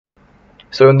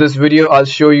So in this video, I'll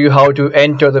show you how to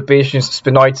enter the patient's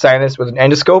sphenoid sinus with an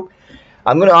endoscope.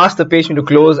 I'm going to ask the patient to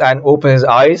close and open his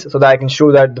eyes so that I can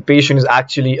show that the patient is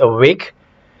actually awake.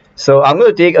 So I'm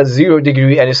going to take a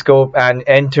 0-degree endoscope and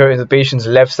enter in the patient's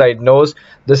left side nose.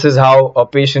 This is how a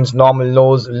patient's normal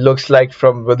nose looks like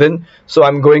from within. So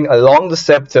I'm going along the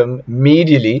septum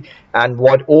medially, and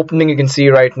what opening you can see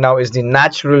right now is the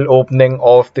natural opening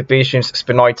of the patient's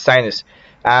sphenoid sinus.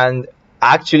 And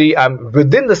actually I'm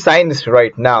within the sinus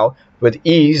right now with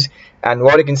ease, and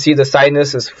what you can see, the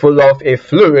sinus is full of a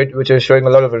fluid which is showing a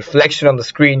lot of reflection on the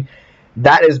screen.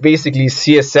 That is basically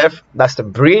CSF, that's the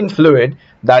brain fluid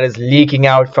that is leaking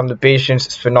out from the patient's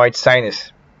sphenoid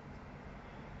sinus.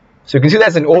 So you can see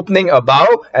there's an opening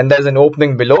above and there's an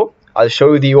opening below. I'll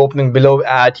show you the opening below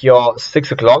at your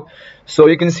 6 o'clock. So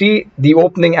you can see the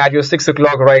opening at your 6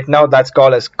 o'clock right now, that's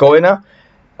called as choana.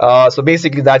 So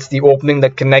basically that's the opening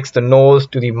that connects the nose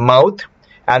to the mouth,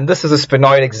 and this is a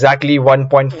sphenoid exactly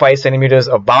 1.5 centimeters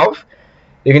above.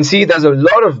 You can see there's a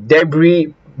lot of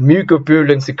debris,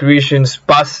 mucopurulent secretions,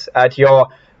 pus at your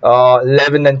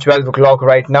 11 and 12 o'clock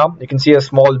right now. You can see a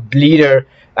small bleeder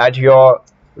at your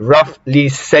roughly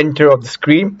center of the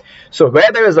screen. So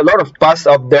where there is a lot of pus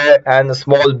up there and a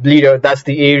small bleeder, that's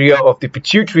the area of the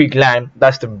pituitary gland,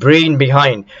 that's the brain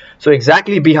behind. So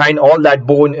exactly behind all that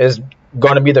bone is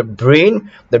going to be the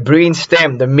brain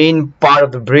stem, the main part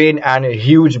of the brain, and a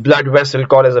huge blood vessel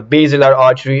called as a basilar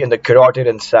artery in the carotid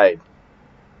inside.